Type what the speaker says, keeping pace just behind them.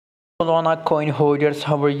Solana coin holders,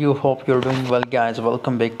 how are you? Hope you're doing well, guys.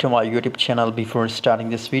 Welcome back to my YouTube channel. Before starting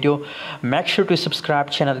this video, make sure to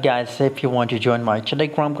subscribe channel, guys. If you want to join my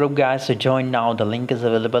Telegram group, guys, so join now. The link is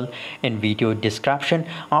available in video description.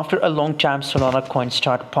 After a long time, Solana coin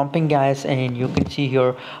start pumping, guys, and you can see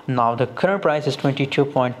here now the current price is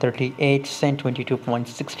 22.38 cent,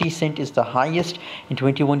 22.60 cent is the highest, and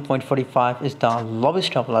 21.45 is the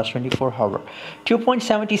lowest of last 24 hours.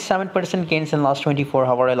 2.77% gains in last 24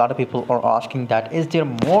 hours. A lot of people are asking that is there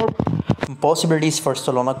more possibilities for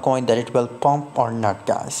Solana coin that it will pump or not,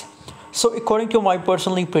 guys. So according to my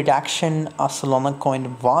personal prediction, Solana coin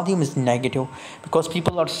volume is negative because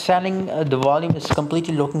people are selling. The volume is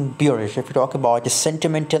completely looking bearish. If you talk about the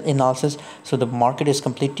sentimental analysis, so the market is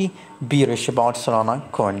completely bearish about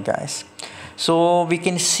Solana coin, guys. So we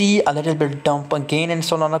can see a little bit dump again in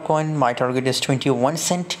Solana coin. My target is 21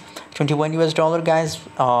 cent, 21 US dollar, guys.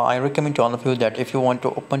 I recommend to all of you that if you want to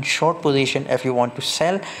open short position, if you want to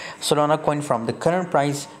sell Solana coin from the current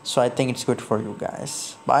price, so I think it's good for you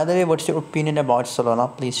guys. By the way, what's your opinion about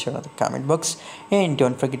Solana? Please share in the comment box, and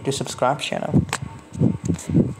don't forget to subscribe channel.